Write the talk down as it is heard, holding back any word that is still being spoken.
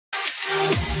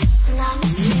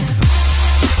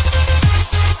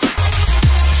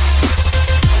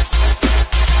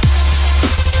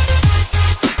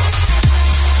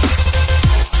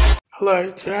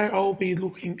Hello, today I'll be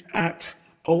looking at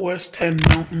OS X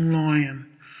Mountain Lion.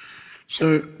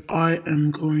 So I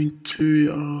am going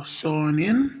to sign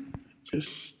in,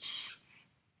 just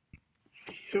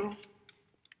here.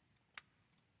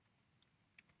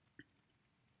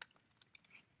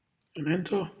 And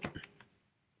enter.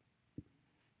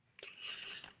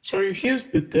 So here's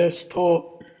the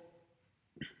desktop.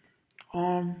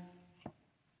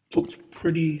 Looks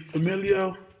pretty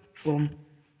familiar from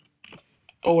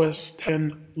OS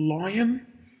X Lion.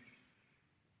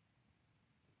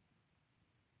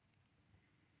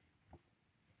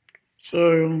 So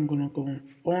I'm gonna go on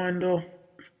Finder,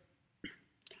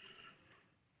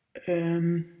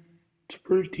 and to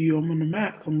prove to you I'm on a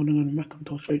Mac, I'm gonna go to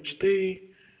Macintosh HD.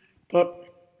 But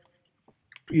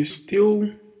you're still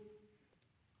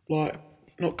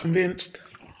not convinced,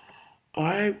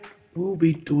 I will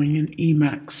be doing an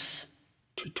Emacs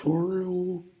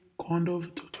tutorial, kind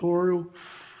of tutorial.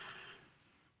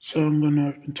 So I'm gonna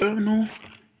open Terminal,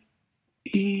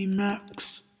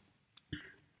 Emacs,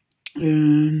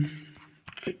 and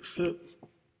exit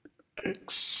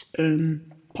X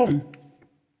and Pong.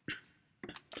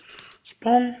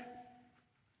 Pong.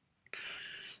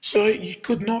 So you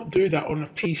could not do that on a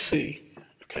PC,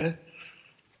 okay?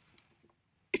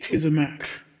 It is a Mac.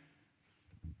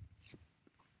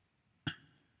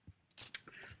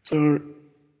 So,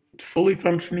 fully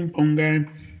functioning Pong game.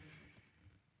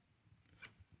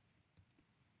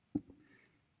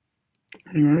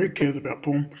 Anyway, who cares about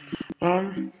Pong?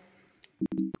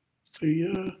 So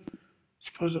yeah,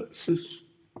 suppose this is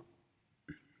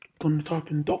gonna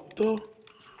type in doctor.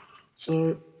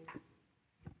 So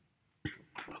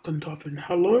I can type in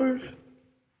hello.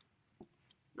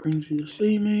 Brings you to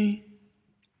see me.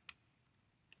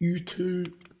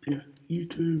 YouTube, yeah,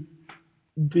 YouTube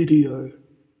video.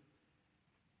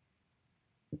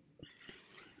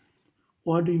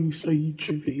 Why do you say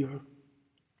YouTube video?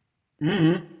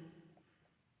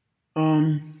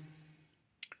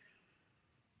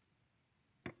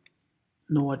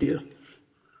 No idea.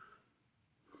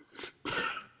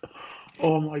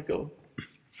 Oh my god.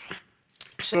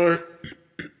 So,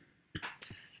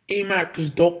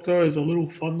 Emacs Doctor is a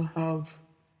little fun to have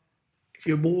if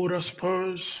you're bored, I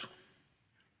suppose.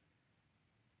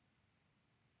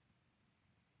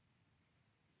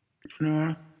 You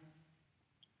know.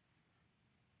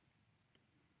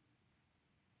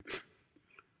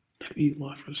 Maybe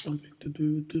life has something to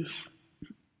do with this.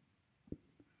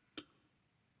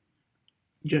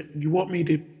 Yeah, you want me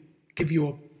to give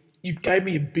you you gave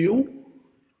me a bill?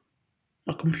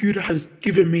 My computer has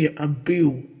given me a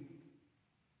bill.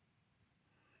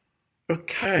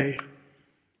 Okay.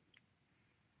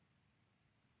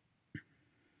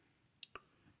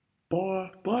 Bye.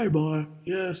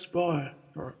 Yes, bye.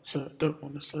 Alright, so I don't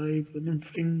want to save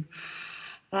anything.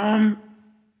 I'm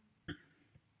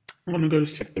gonna go to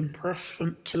System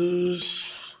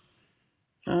Preferences.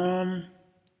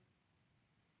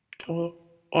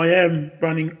 I am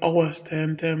running OS X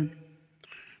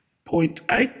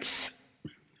 10.8.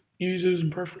 Users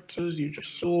and preferences you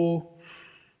just saw.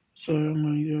 So I'm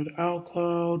going to go to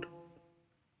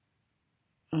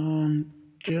iCloud,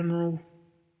 general,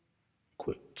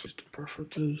 quick system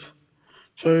preferences.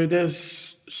 So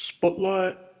there's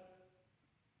Spotlight,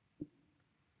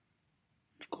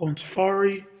 go on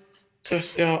Safari,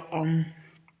 test out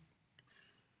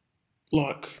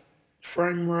like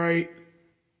frame rate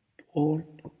or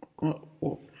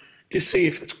just see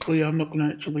if it's clear. I'm not going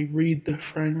to actually read the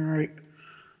frame rate.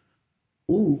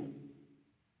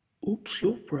 Oops,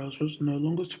 your browser is no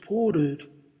longer supported.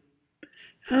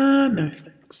 No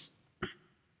thanks.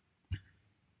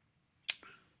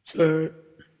 So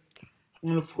I'm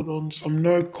gonna put on some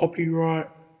non-copyright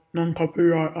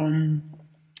YouTube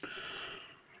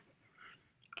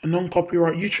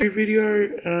video,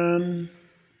 and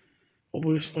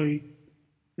obviously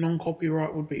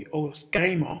non-copyright would be OS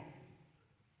Gamer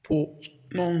for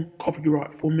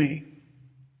non-copyright for me.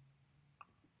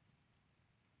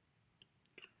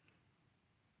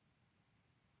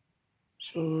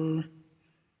 So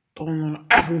download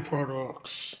Apple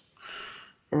products.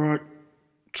 Alright,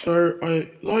 so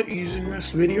I like using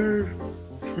this video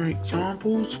for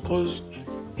examples because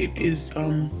it is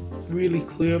really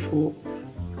clear for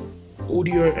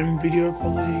audio and video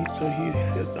quality. So you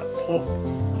hear that pop.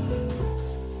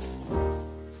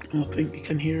 And I think you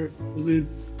can hear it with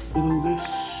all this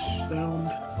sound.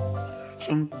 So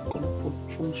I'm gonna put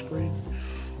full screen.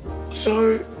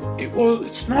 So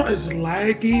it's not as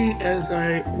laggy as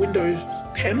a Windows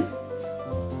 10,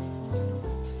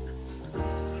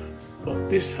 but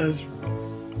this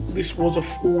was a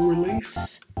full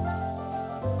release.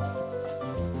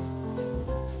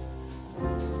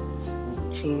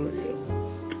 So yeah,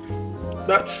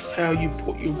 that's how you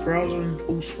put your browser in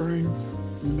full screen,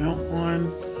 mount line,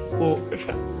 or if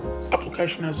an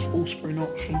application has a full screen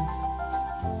option,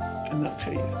 and that's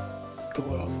how you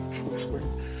go out full screen.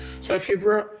 So if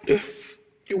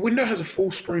your window has a full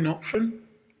screen option,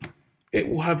 it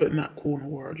will have it in that corner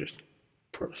where I just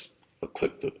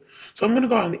clicked it. So I'm going to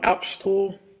go on the App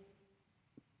Store.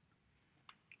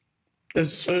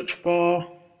 There's a search bar,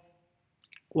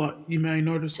 like you may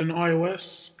notice in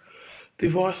iOS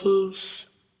devices.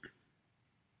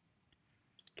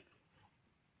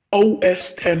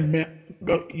 OS 10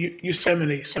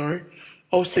 Yosemite, sorry.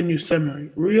 OS 10 Yosemite.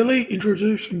 Really?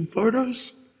 Introducing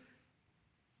photos?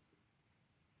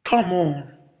 Come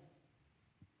on.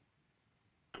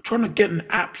 I'm trying to get an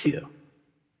app here.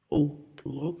 Oh, the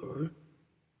logo.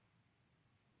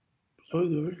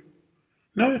 Logo.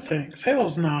 No thanks.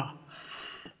 Hell's nah.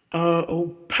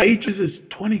 Pages is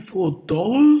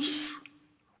 $24?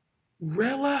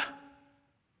 Really?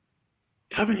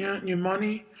 Haven't you earned your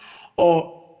money?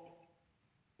 Or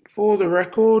for the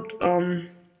record,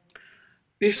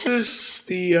 this is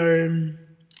the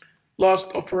last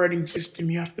operating system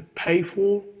you have to pay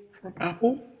for from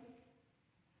Apple.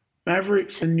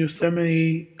 Mavericks and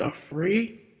Yosemite are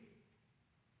free.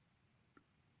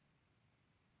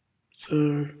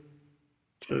 So,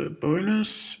 the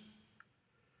bonus.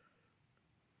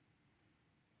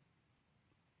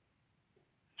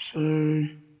 So,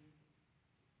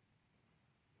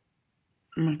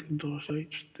 Macintosh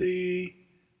HD.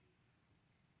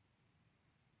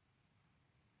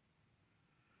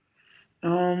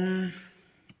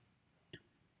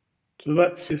 So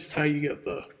that's just how you get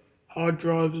the hard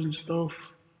drives and stuff,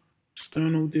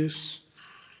 external disks.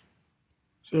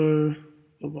 So,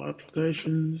 the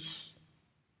applications,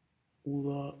 all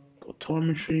that. Got Time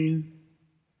Machine.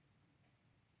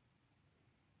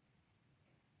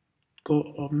 Got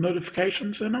a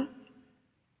Notification Center,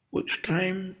 which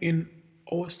came in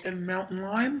OS 10 Mountain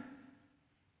Lion.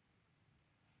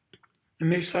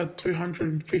 And this had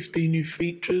 250 new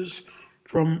features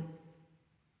from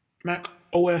Mac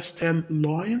OS 10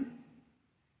 Lion.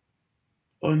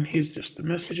 And here's just the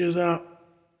messages app.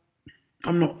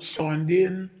 I'm not signed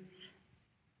in.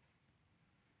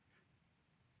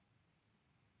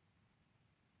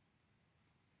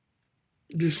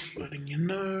 Just letting you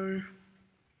know.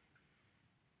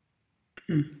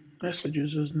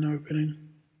 Messages isn't opening.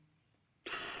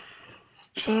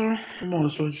 So I might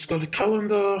as well just go to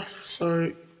calendar.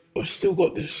 So I've still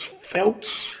got this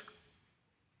felt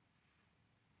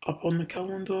up on the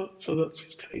calendar. So that's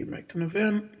just how you make an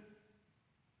event.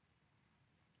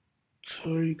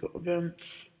 So you got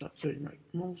events. That's how you make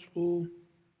multiple.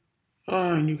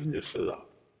 And you can just set that.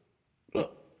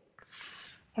 But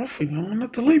I think I'm gonna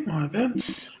delete my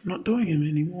events. I'm not doing them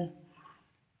anymore.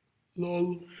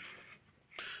 Lol.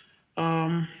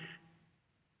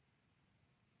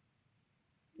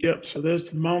 Yep, so there's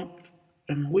the month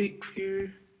and week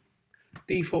view.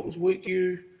 Default is week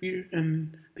view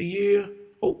and the year.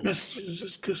 Oh,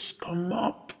 messages just come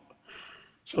up.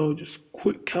 So just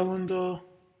quick calendar.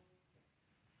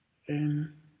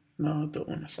 And no, I don't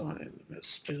want to sign in the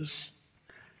messages.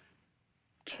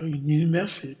 So new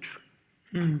message.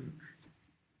 Who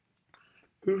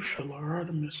shall I write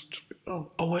a message to?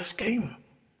 Oh, OS Gamer.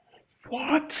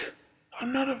 What?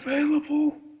 I'm not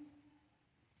available?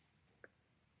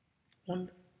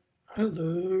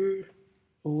 Hello.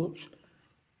 Oh, whoops.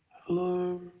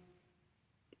 Hello.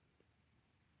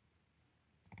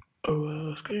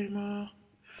 OS Gamer.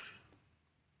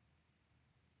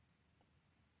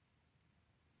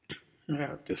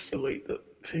 Yeah, just delete the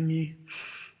thingy.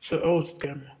 So OS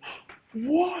Gamer.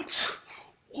 What?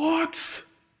 What?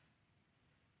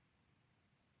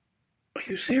 Are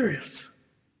you serious?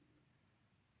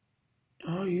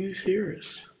 Are you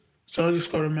serious? So I just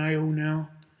got a mail now.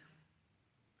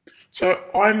 So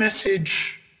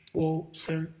iMessage,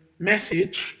 sent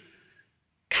message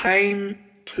came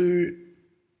to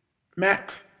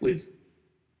Mac with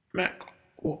Mac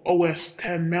or OS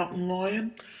 10 Mountain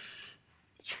Lion.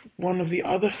 It's one of the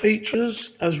other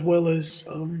features, as well as,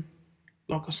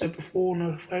 like I said before,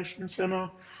 Notification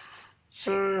Center.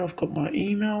 So I've got my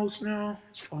emails now.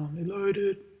 It's finally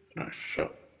loaded. And I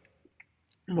shut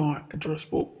my address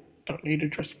book. Don't need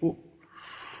address book.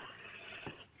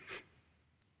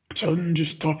 So I'm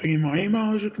just typing in my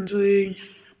email, as you can see.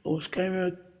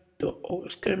 osgamer.com.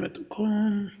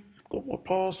 got my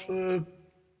password.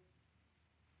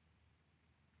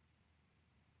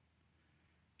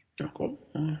 I've got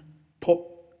my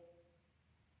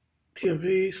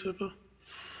POV server.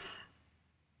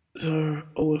 So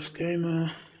OS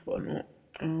Gamer, but not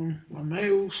my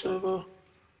mail server.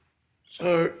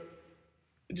 So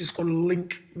I just gotta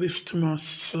link this to my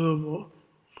server.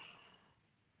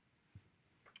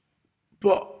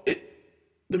 But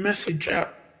the message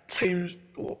app seems,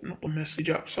 well, not the message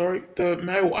app, sorry, the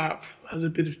mail app has a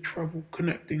bit of trouble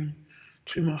connecting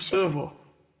to my server.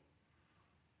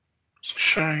 It's a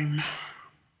shame.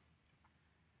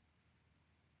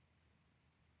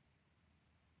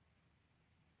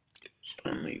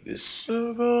 Only this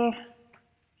server.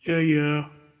 Yeah,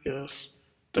 yes.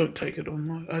 Don't take it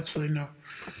online. Actually, no.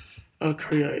 I'll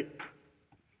create.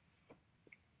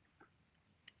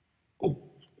 Oh,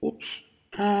 whoops.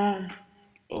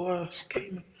 OS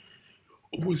Gamer.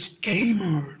 OS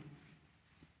Gamer.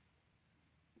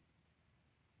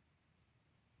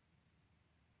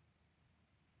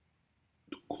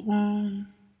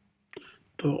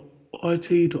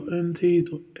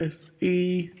 .it.nt.se.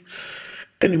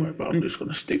 Anyway, but I'm just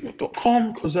gonna stick with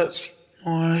 .com because that's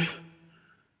my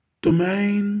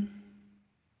domain.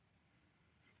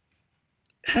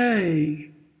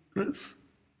 Hey, let's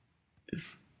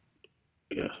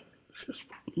yeah, it's just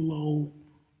lol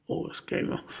OS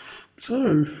Gamer.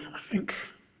 So I think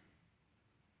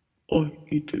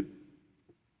YouTube.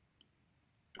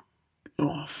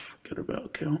 Oh, forget about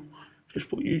account. Just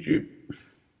put YouTube.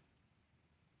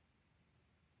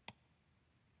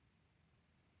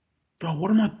 Bro,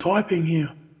 what am I typing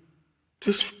here?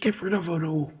 Just get rid of it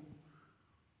all.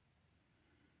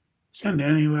 Send it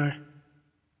anyway.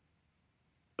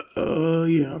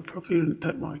 Yeah, I probably didn't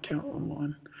take my account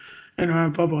online. Anyway,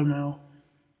 bye-bye mail.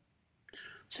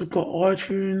 So I've got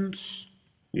iTunes.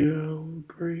 Yeah, I'll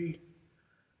agree.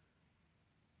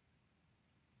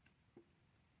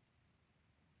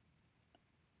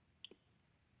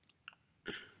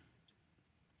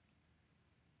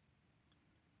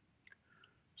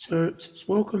 So it says,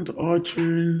 welcome to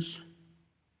iTunes.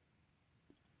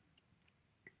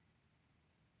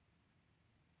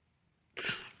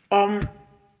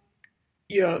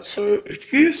 Yeah, so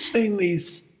if you've seen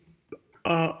these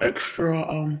extra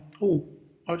oh,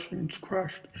 iTunes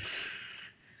crashed.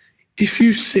 If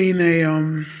you've seen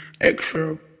a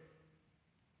extra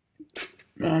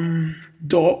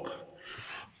dock,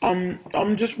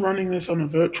 I'm just running this on a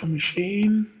virtual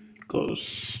machine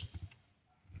because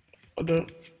I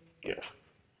don't, yeah.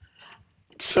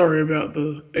 Sorry about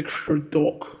the extra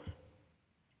dock.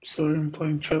 So I'm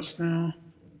playing chess now.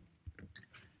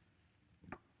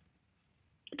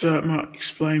 So that might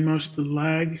explain most of the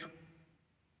lag.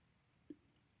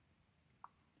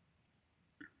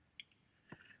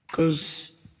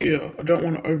 Because, yeah, I don't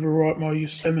want to overwrite my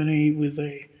Yosemite with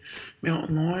a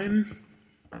mountain lion.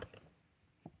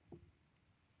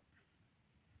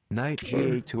 Knight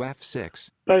G8 to F6.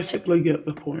 Basically get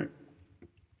the point.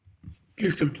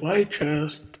 You can play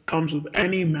chess, comes with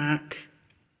any Mac,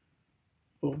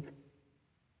 or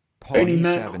Pawn any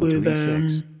Mac E7 to with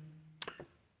E6.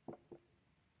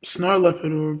 Snow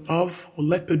Leopard or above, or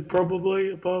Leopard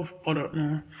probably above, I don't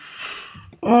know.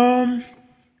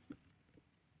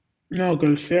 Now I'll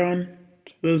go sound.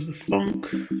 So there's the funk.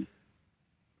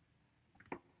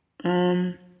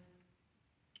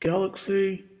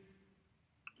 Galaxy.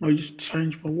 I just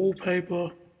changed my wallpaper.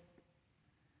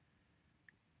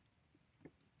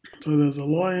 So there's a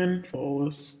lion for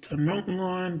us to mountain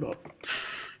lion, but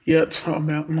yeah, it's not a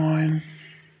mountain lion.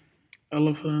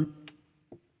 Elephant.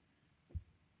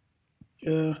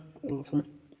 Yeah, elephant.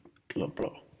 Blah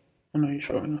blah. I know you're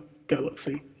showing a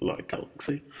galaxy, like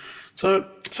galaxy. So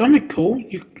something cool.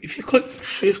 If you click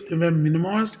Shift and then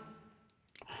minimize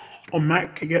on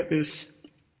Mac, you get this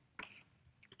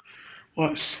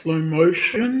like slow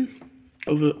motion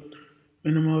of it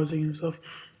minimizing and stuff.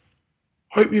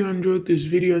 Hope you enjoyed this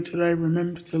video today.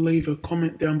 Remember to leave a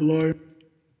comment down below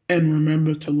and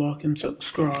remember to like and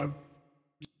subscribe.